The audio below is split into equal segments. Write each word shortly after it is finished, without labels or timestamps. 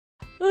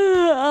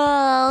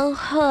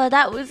Oh,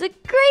 that was a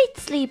great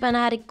sleep and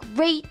I had a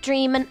great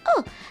dream. And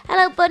oh,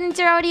 hello Buttons,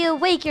 you're already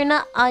awake. You're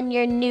not on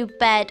your new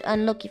bed.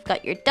 And look, you've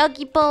got your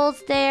doggy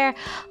balls there.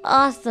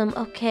 Awesome.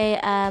 Okay,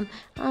 I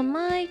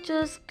might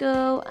just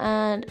go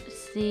and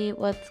see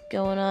what's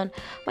going on.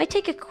 Might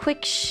take a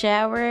quick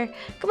shower.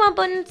 Come on,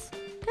 Buttons.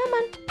 Come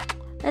on.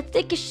 Let's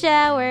take a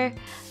shower.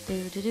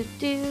 Do do do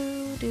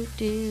do do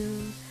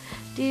do.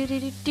 Do do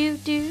do do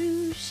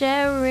do.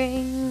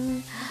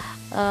 Showering.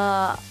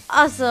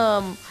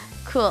 Awesome.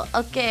 Cool.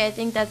 Okay, I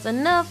think that's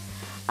enough.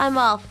 I'm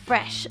all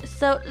fresh.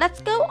 So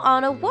let's go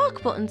on a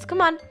walk, Buttons.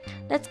 Come on.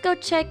 Let's go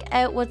check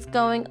out what's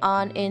going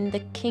on in the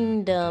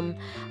kingdom.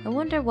 I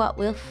wonder what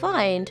we'll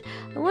find.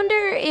 I wonder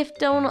if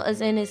Donald is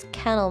in his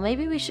kennel.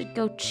 Maybe we should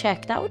go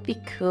check. That would be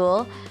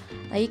cool.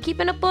 Are you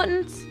keeping up,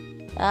 Buttons?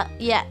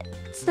 Yeah.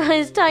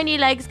 His tiny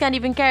legs can't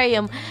even carry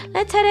him.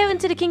 Let's head out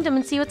into the kingdom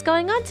and see what's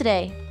going on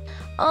today.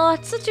 Oh,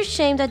 it's such a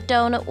shame that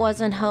Donut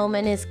wasn't home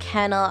in his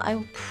kennel.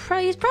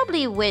 He's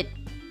probably with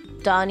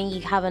Donnie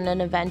having an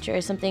adventure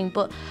or something,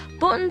 but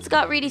Buttons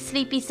got really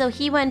sleepy, so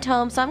he went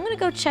home. So I'm gonna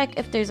go check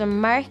if there's a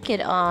market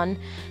on,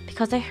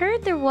 because I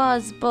heard there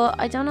was, but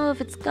I don't know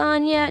if it's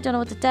gone yet. I don't know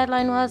what the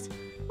deadline was.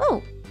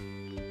 Oh,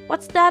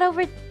 what's that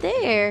over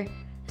there?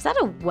 Is that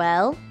a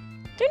well?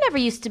 There never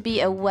used to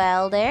be a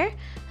well there.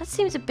 That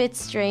seems a bit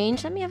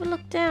strange. Let me have a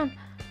look down.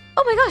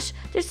 Oh my gosh,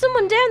 there's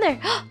someone down there.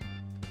 Are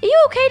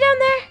you okay down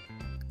there?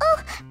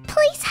 Oh,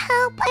 please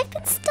help. I've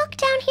been stuck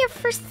down here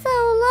for so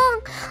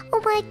long.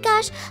 Oh my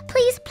gosh,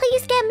 please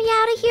get me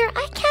out of here.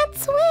 I can't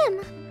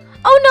swim.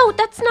 Oh no,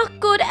 that's not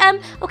good.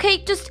 Okay,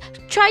 just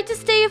try to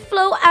stay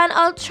afloat and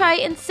I'll try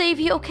and save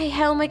you. Okay,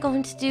 how am I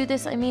going to do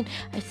this? I mean,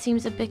 it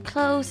seems a bit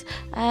close.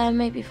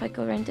 Maybe if I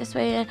go around this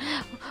way.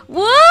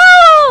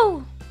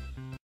 Whoa!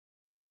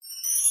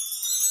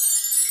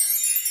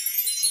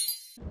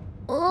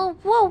 Oh,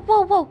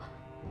 whoa.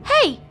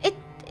 Hey,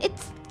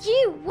 it's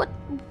you. What?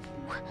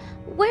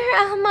 Where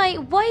am I?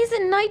 Why is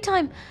it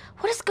nighttime?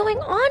 What is going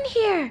on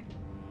here?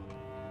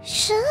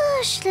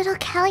 Shush, little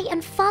Callie,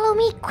 and follow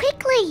me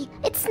quickly.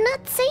 It's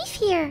not safe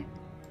here.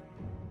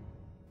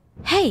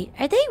 Hey,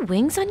 are they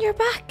wings on your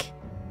back?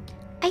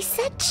 I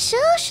said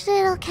shush,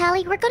 little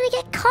Callie. We're gonna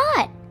get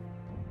caught.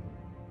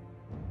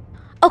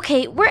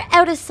 Okay, we're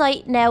out of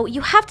sight now.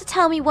 You have to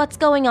tell me what's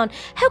going on.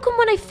 How come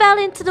when I fell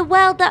into the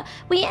well that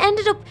we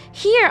ended up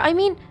here? I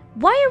mean,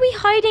 why are we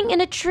hiding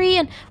in a tree,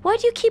 and why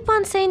do you keep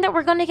on saying that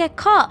we're gonna get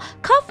caught?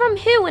 Caught from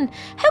who, and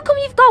how come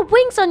you've got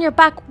wings on your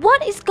back?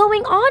 What is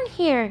going on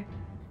here?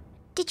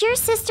 Did your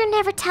sister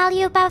never tell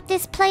you about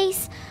this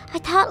place? I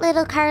thought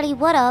little Carly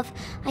would have.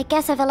 I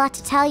guess I've a lot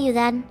to tell you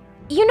then.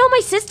 You know my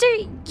sister?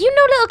 You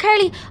know little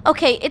Carly?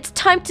 Okay, it's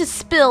time to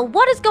spill.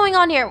 What is going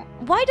on here?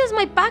 Why does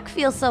my back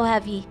feel so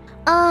heavy?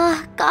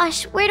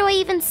 Gosh, where do I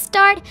even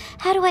start?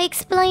 How do I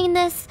explain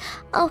this?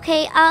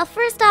 Okay,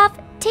 first off,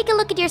 take a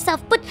look at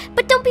yourself, but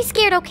don't be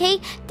scared,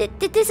 okay?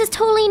 This is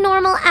totally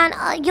normal,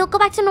 and you'll go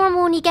back to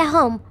normal when you get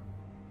home.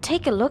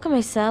 Take a look at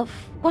myself?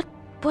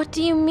 What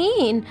do you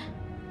mean?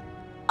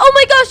 Oh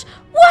my gosh!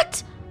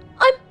 What?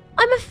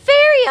 I'm a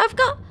fairy. I've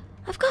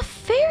got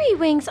fairy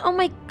wings. Oh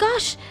my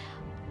gosh,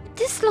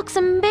 this looks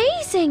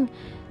amazing.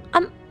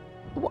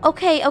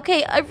 Okay.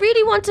 I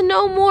really want to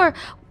know more.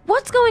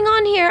 What's going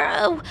on here?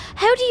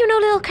 How do you know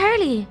little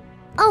Carly?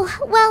 Oh,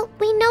 well,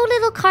 we know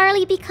little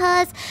Carly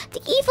because the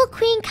evil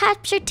queen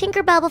captured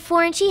Tinkerbell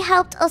before and she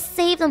helped us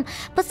save them.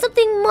 But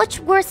something much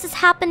worse has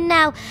happened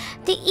now.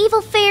 The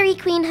evil fairy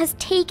queen has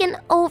taken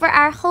over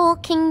our whole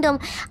kingdom.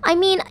 I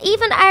mean,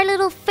 even our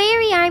little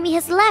fairy army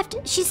has left.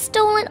 She's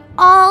stolen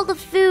all the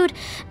food.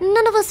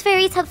 None of us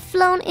fairies have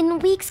flown in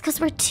weeks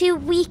because we're too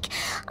weak.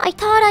 I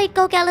thought I'd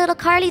go get little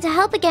Carly to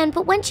help again,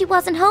 but when she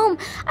wasn't home,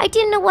 I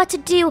didn't know what to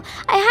do.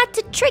 I had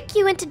to trick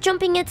you into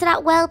jumping into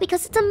that well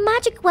because it's a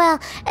magic well.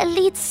 It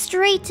leads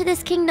straight to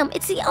this kingdom.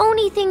 It's the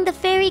only thing the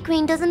fairy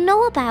queen doesn't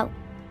know about.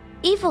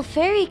 Evil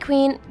fairy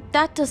queen?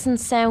 That doesn't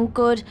sound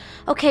good.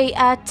 Okay,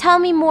 tell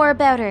me more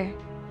about her.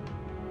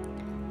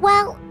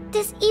 Well,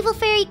 this evil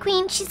fairy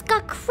queen, she's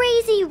got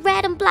crazy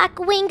red and black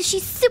wings.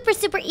 She's super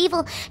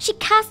evil. She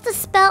cast a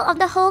spell on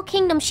the whole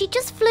kingdom. She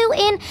just flew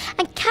in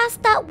and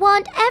cast that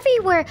wand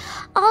everywhere.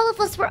 All of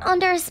us were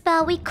under a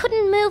spell. We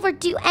couldn't move or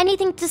do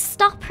anything to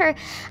stop her.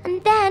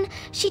 And then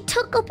she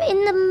took up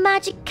in the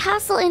magic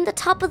castle in the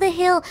top of the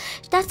hill.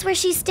 That's where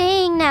she's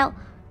staying now.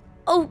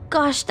 Oh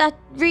gosh, that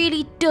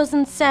really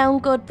doesn't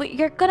sound good, but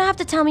you're gonna have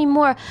to tell me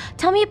more.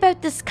 Tell me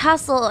about this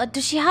castle.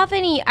 Does she have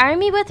any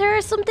army with her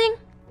or something?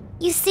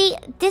 You see,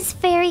 this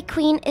fairy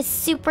queen is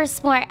super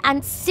smart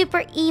and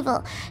super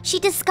evil. She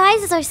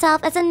disguises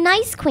herself as a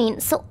nice queen,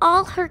 so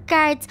all her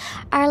guards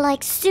are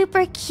like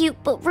super cute,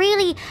 but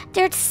really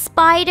they're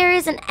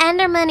spiders and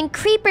endermen and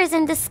creepers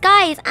in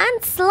disguise,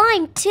 and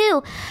slime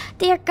too.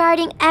 They are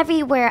guarding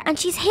everywhere, and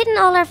she's hidden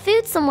all our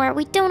food somewhere.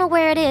 We don't know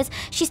where it is.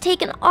 She's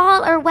taken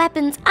all our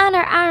weapons and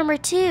our armor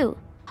too.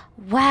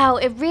 Wow,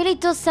 it really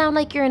does sound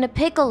like you're in a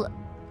pickle.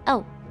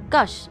 Oh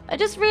gosh, I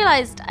just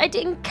realized I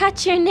didn't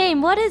catch your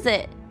name. What is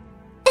it?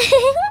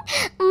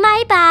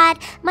 My bad.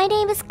 My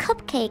name is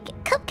Cupcake.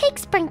 Cupcake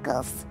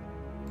Sprinkles.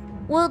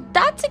 Well,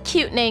 that's a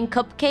cute name,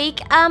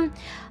 Cupcake.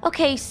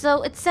 Okay,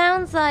 so it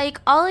sounds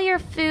like all of your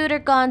food are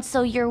gone,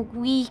 so you're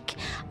weak,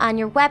 and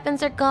your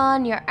weapons are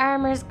gone, your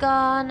armor's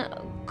gone.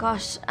 Oh,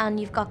 gosh, and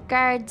you've got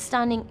guards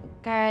standing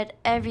guard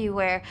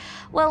everywhere.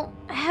 Well,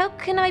 how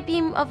can I be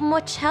of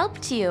much help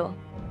to you?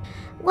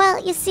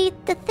 Well, you see,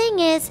 the thing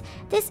is,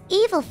 this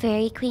evil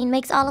fairy queen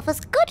makes all of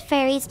us good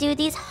fairies do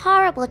these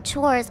horrible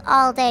chores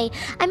all day.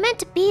 I'm meant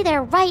to be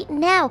there right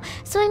now,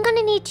 so I'm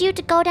gonna need you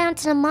to go down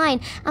to the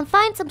mine and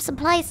find some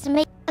supplies to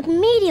make a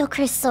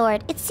mediocre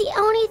sword. It's the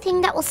only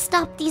thing that will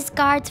stop these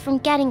guards from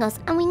getting us,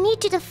 and we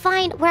need you to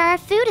find where our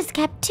food is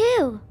kept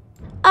too.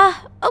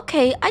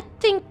 Okay, I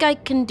think I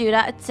can do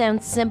that. It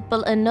sounds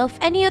simple enough.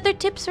 Any other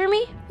tips for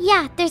me?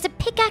 Yeah, there's a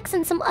pickaxe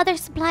and some other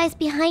supplies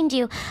behind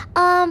you.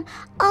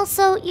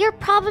 Also, you're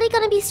probably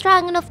gonna be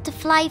strong enough to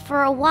fly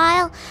for a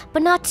while,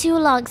 but not too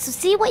long. So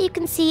see what you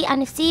can see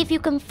and see if you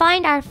can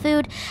find our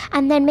food,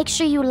 and then make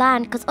sure you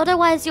land, because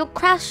otherwise you'll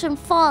crash and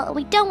fall, and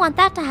we don't want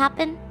that to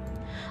happen.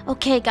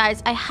 Okay,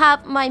 guys, I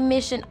have my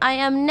mission. I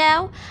am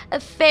now a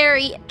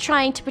fairy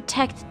trying to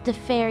protect the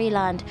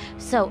fairyland.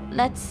 So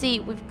let's see.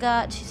 We've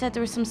got, she said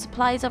there were some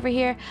supplies over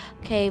here.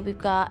 Okay, we've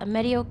got a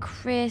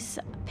mediocre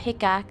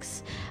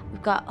pickaxe.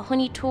 We've got a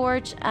honey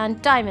torch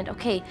and diamond.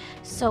 Okay,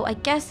 so I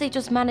guess they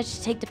just managed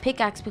to take the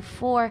pickaxe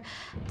before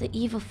the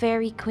evil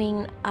fairy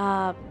queen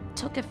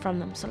took it from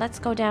them. So let's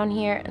go down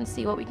here and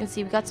see what we can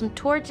see. We got some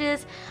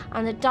torches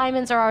and the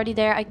diamonds are already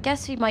there. I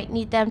guess we might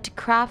need them to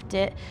craft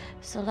it.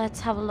 So let's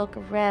have a look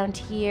around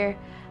here.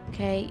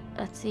 Okay,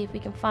 let's see if we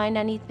can find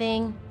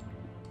anything.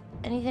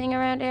 Anything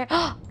around here?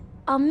 Oh,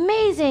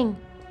 amazing!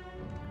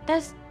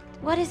 That's,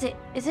 what is it?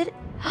 Is it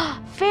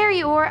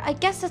fairy ore? I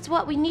guess that's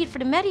what we need for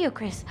the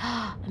mediocres.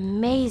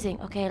 Amazing.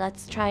 Okay,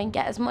 let's try and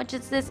get as much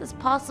of this as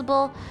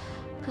possible,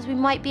 because we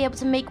might be able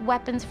to make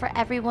weapons for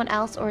everyone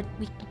else, or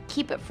we can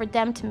keep it for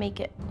them to make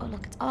it. Oh,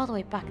 look, it's all the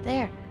way back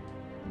there.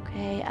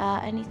 Okay,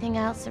 anything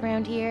else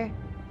around here?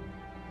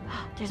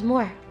 There's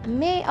more.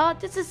 Oh,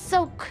 this is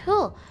so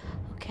cool.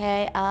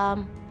 Okay,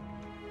 got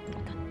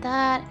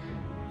that.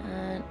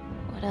 And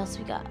what else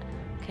we got?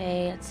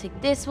 Okay, let's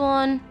take this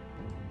one.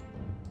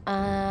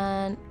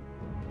 And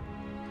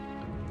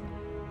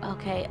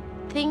okay,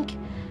 I think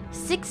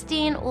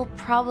 16 will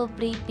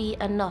probably be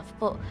enough,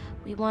 but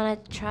we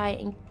want to try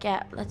and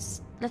get,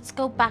 let's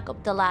go back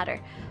up the ladder.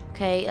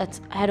 Okay, let's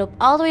head up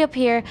all the way up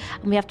here,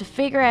 and we have to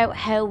figure out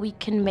how we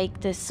can make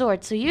this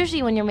sword. So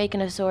usually when you're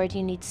making a sword,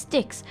 you need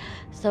sticks.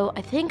 So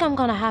I think I'm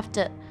gonna have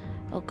to,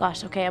 oh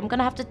gosh, okay, I'm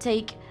gonna have to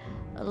take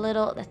a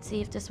little, let's see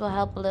if this will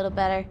help a little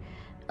better,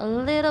 a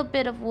little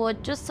bit of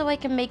wood, just so I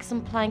can make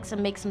some planks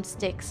and make some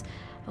sticks.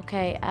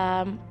 Okay,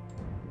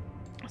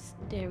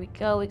 there we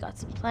go, we got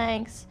some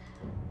planks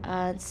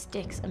and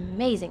sticks.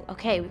 Amazing.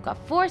 Okay, we've got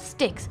 4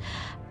 sticks,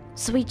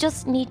 so we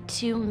just need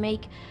to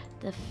make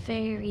the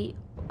fairy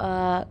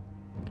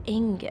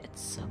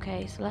ingots.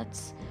 Okay, so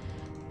let's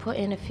put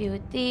in a few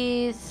of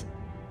these.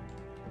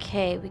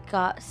 Okay, we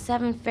got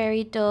 7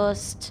 fairy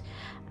dust,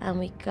 and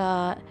we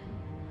got,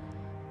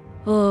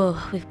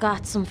 oh, we've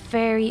got some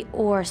fairy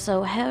ore.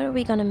 So how are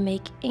we gonna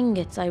make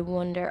ingots, I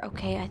wonder?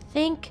 Okay, I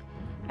think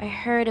I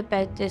heard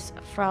about this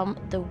from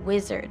the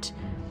wizard.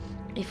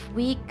 If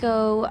we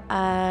go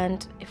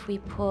and if we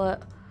put,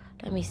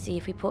 let me see,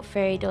 if we put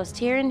fairy dust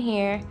here and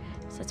here,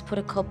 so let's put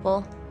a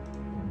couple.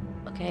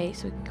 Okay,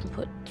 so we can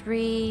put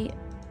 3.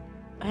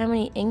 How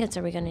many ingots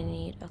are we gonna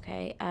need?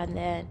 Okay, and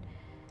then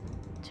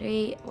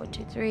 3, 1,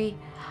 2, 3.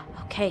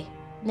 Okay,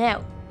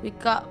 now we've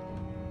got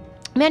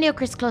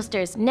mediocre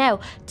clusters.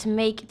 Now to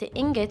make the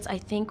ingots, I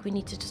think we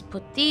need to just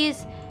put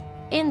these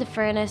in the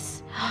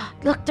furnace.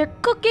 Look, they're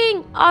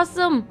cooking.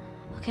 Awesome.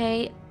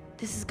 Okay,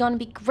 this is gonna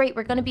be great.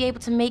 We're gonna be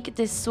able to make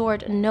this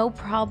sword no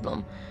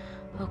problem.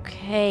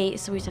 Okay,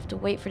 so we just have to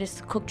wait for this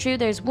to cook through.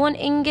 There's 1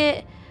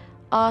 ingot.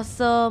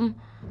 Awesome.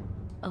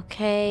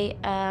 Okay,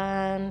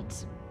 and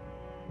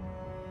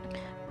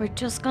we're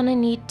just gonna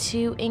need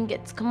 2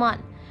 ingots. Come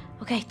on.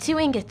 Okay, 2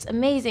 ingots.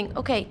 Amazing.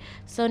 Okay,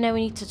 so now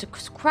we need to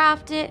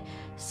craft it.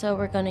 So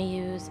we're gonna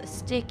use a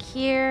stick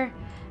here.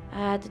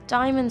 The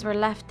diamonds were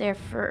left there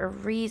for a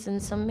reason,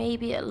 so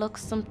maybe it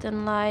looks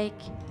something like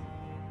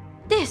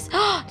this.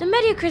 The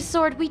mediocre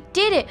sword, we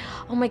did it.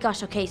 Oh my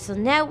gosh. Okay, so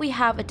now we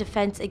have a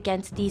defense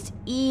against these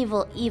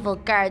evil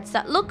guards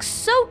that look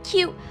so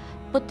cute,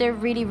 but they're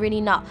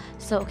really not.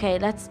 So okay,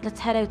 let's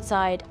head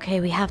outside. Okay,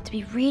 we have to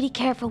be really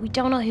careful. We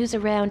don't know who's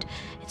around.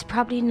 It's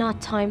probably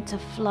not time to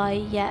fly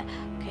yet.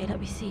 Okay, let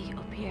me see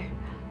up here.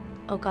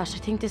 Oh gosh, I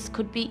think this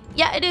could be,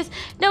 yeah, it is.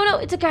 No,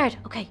 it's a guard.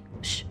 Okay,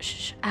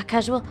 shh, act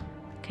casual.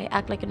 Okay,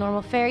 act like a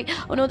normal fairy.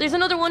 Oh no, there's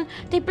another one.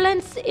 They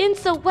blend in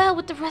so well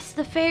with the rest of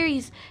the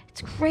fairies.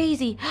 It's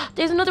crazy.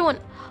 There's another one.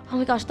 Oh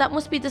my gosh, that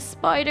must be the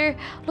spider.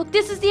 Look,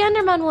 this is the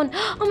Enderman one.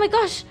 Oh my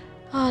gosh.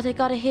 Oh, they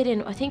got it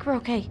hidden. I think we're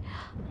okay.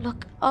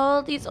 Look,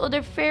 all these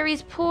other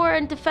fairies, poor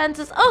and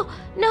defenses. Oh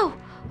no.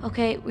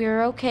 Okay,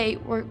 we're okay.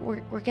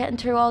 We're getting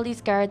through all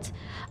these guards.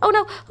 Oh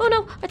no.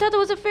 I thought that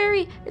was a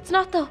fairy. It's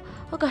not though.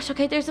 Oh gosh.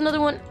 Okay, there's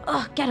another one.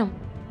 Oh, get him.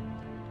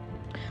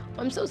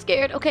 I'm so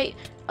scared. Okay,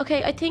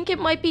 I think it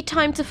might be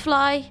time to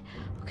fly.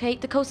 Okay,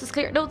 the coast is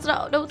clear. No, it's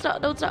not. No, it's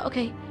not. No, it's not.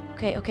 Okay.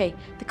 Okay, okay.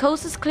 The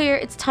coast is clear.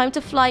 It's time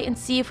to fly and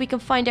see if we can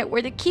find out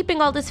where they're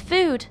keeping all this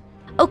food.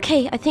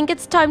 Okay, I think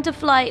it's time to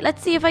fly.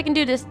 Let's see if I can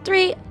do this.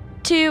 3,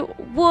 2,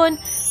 1,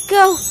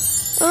 go.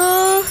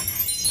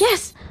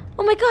 Yes.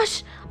 Oh my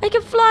gosh, I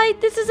can fly.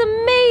 This is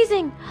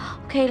amazing.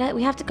 Okay,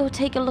 we have to go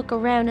take a look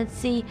around and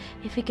see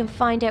if we can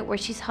find out where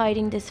she's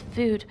hiding this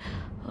food.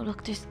 Oh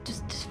look, there's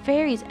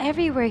fairies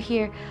everywhere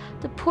here.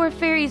 The poor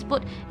fairies,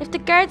 but if the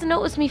guards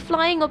notice me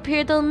flying up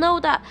here, they'll know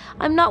that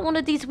I'm not one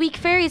of these weak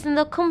fairies and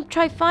they'll come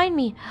try find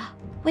me.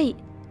 Wait,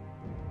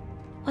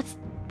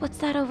 what's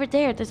that over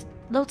there? There's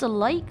loads of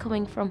light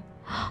coming from.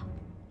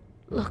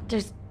 Look,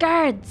 there's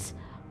guards.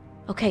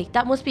 Okay,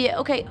 that must be it.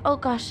 Okay, oh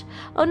gosh.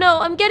 Oh no,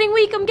 I'm getting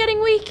weak, I'm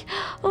getting weak.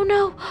 Oh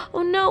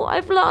no,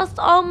 I've lost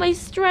all my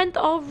strength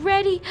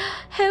already.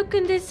 How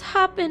can this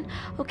happen?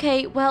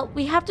 Okay, well,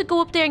 we have to go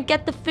up there and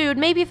get the food.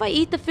 Maybe if I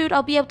eat the food,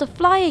 I'll be able to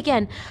fly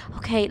again.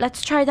 Okay,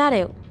 let's try that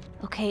out.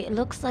 Okay, it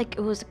looks like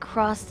it was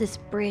across this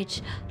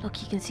bridge.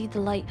 Look, you can see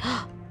the light.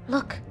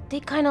 Look, they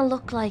kind of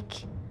look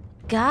like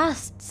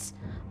ghasts.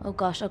 Oh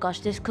gosh,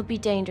 this could be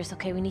dangerous.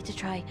 Okay, we need to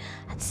try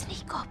and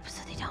sneak up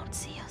so they don't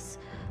see us.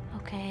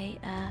 Okay,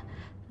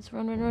 let's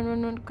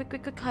run.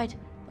 Quick, hide.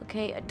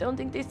 Okay, I don't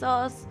think they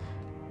saw us.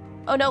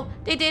 Oh no,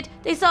 they did.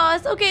 They saw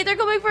us. Okay, they're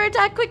coming for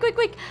attack.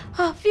 Quick.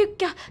 Oh, phew,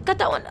 got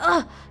that one.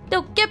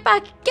 No, get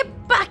back.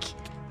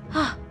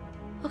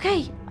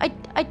 Okay,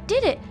 I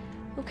did it.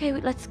 Okay,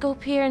 let's go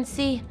up here and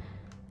see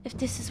if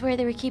this is where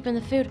they were keeping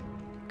the food.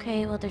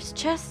 Okay, well, there's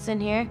chests in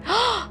here.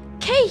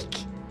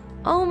 Cake!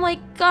 Oh my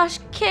gosh,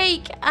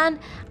 cake and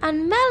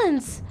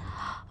melons.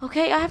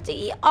 Okay, I have to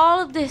eat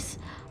all of this.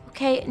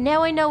 Okay,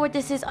 now I know where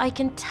this is. I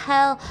can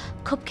tell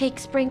Cupcake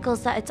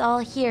Sprinkles that it's all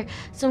here.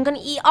 So I'm going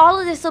to eat all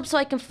of this up so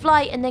I can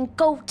fly and then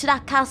go to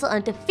that castle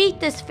and defeat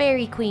this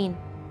fairy queen.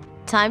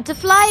 Time to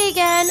fly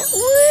again.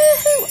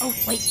 Woohoo! Oh,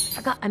 wait, I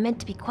forgot. I meant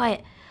to be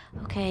quiet.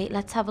 Okay,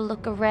 let's have a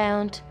look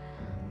around.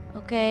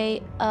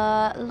 Okay,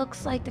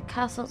 looks like the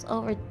castle's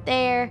over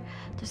there.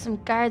 There's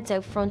some guards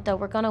out front though.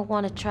 We're gonna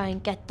want to try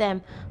and get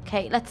them.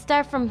 Okay, let's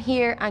start from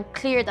here and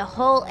clear the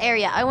whole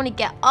area. I want to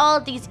get all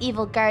these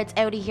evil guards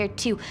out of here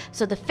too,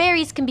 so the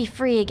fairies can be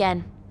free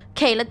again.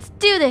 Okay, let's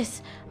do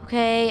this.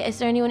 Okay, is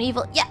there anyone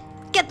evil? Yeah,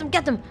 get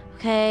them.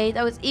 Okay,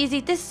 that was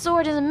easy. This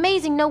sword is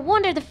amazing. No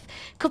wonder the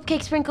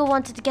Cupcake Sprinkle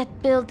wanted to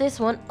build this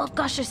one. Oh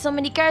gosh, there's so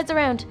many guards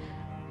around.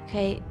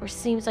 Okay,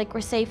 seems like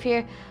we're safe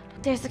here.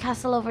 There's the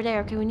castle over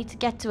there. Okay, we need to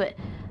get to it.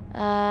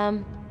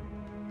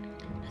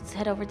 Let's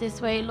head over this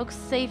way. Looks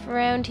safe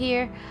around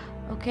here.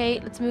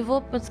 Okay, let's move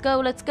up. Let's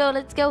go.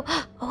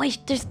 Oh wait,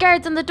 there's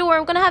guards on the door.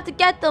 I'm gonna have to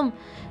get them.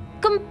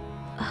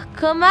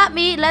 Come at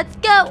me. Let's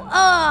go.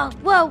 Oh,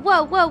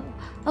 whoa.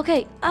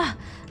 Okay. Oh,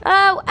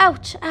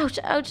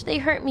 ouch. They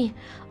hurt me.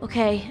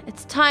 Okay,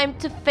 it's time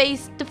to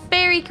face the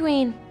fairy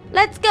queen.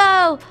 Let's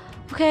go.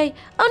 Okay.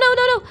 Oh no.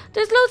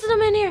 There's loads of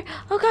them in here.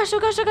 Oh gosh.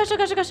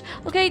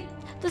 Okay.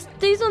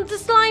 These ones, the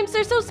slimes,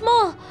 they're so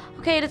small.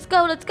 Okay, let's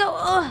go.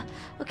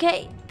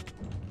 Okay.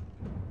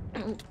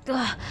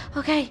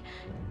 Okay.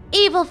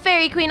 Evil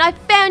fairy queen, I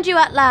found you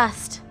at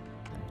last.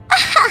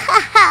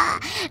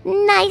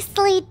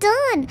 Nicely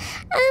done.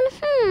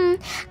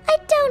 I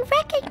don't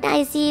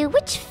recognize you.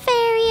 Which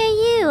fairy are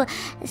you?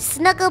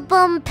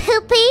 Snugglebum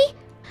Poopy?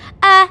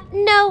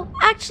 No,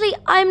 actually,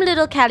 I'm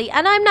Little Kelly,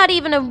 and I'm not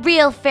even a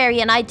real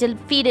fairy, and I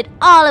defeated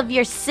all of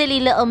your silly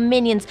little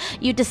minions.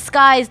 You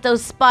disguised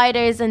those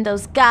spiders and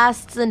those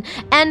ghasts and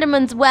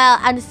endermans well,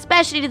 and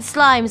especially the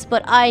slimes,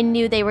 but I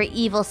knew they were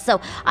evil,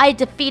 so I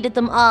defeated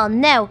them all.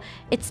 Now,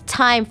 it's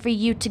time for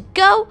you to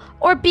go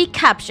or be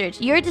captured.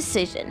 Your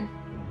decision.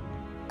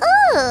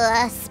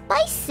 Ooh,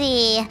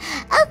 spicy.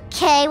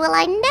 Okay, well,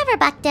 I never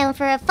back down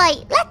for a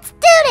fight. Let's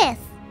do this.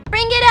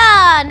 Bring it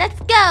on.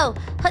 Let's go.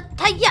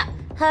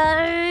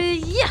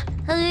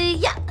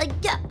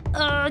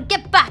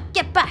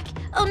 Get back.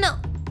 Oh no,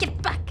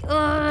 get back.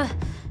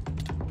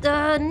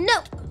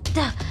 No.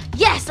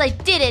 Yes, I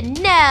did it.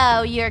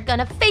 Now you're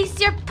gonna face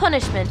your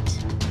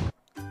punishment.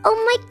 Oh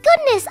my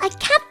goodness, I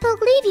can't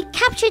believe you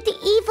captured the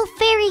evil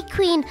fairy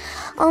queen.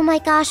 Oh my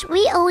gosh,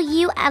 we owe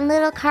you and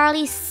little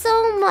Carly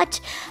so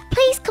much.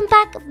 Please come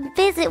back and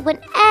visit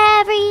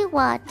whenever you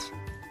want.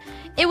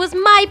 It was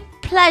my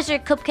pleasure,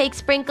 Cupcake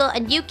Sprinkle,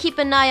 and you keep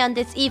an eye on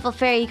this evil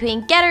fairy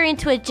queen. Get her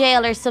into a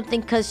jail or something,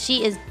 because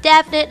she is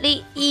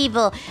definitely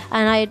evil.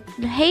 And I'd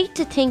hate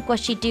to think what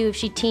she'd do if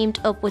she teamed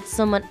up with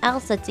someone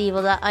else that's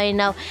evil that I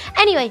know.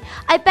 Anyway,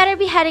 I better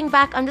be heading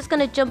back. I'm just going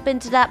to jump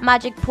into that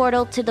magic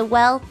portal to the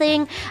well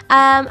thing.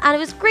 And it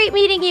was great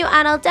meeting you,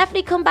 and I'll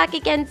definitely come back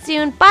again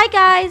soon. Bye,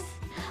 guys!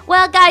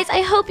 Well, guys,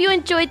 I hope you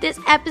enjoyed this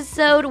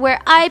episode where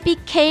I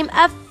became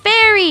a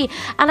fairy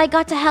and I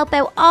got to help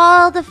out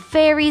all the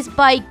fairies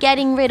by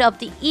getting rid of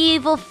the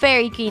evil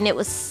fairy queen. It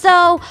was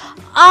so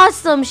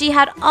awesome. She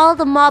had all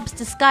the mobs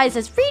disguised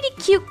as really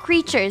cute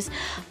creatures.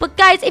 But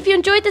guys, if you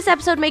enjoyed this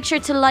episode, make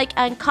sure to like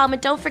and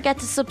comment. Don't forget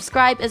to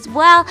subscribe as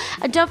well,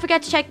 and don't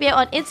forget to check me out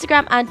on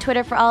Instagram and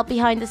Twitter for all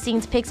behind the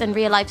scenes pics and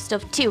real life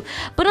stuff too.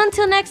 But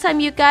until next time,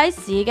 you guys,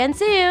 see you again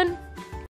soon.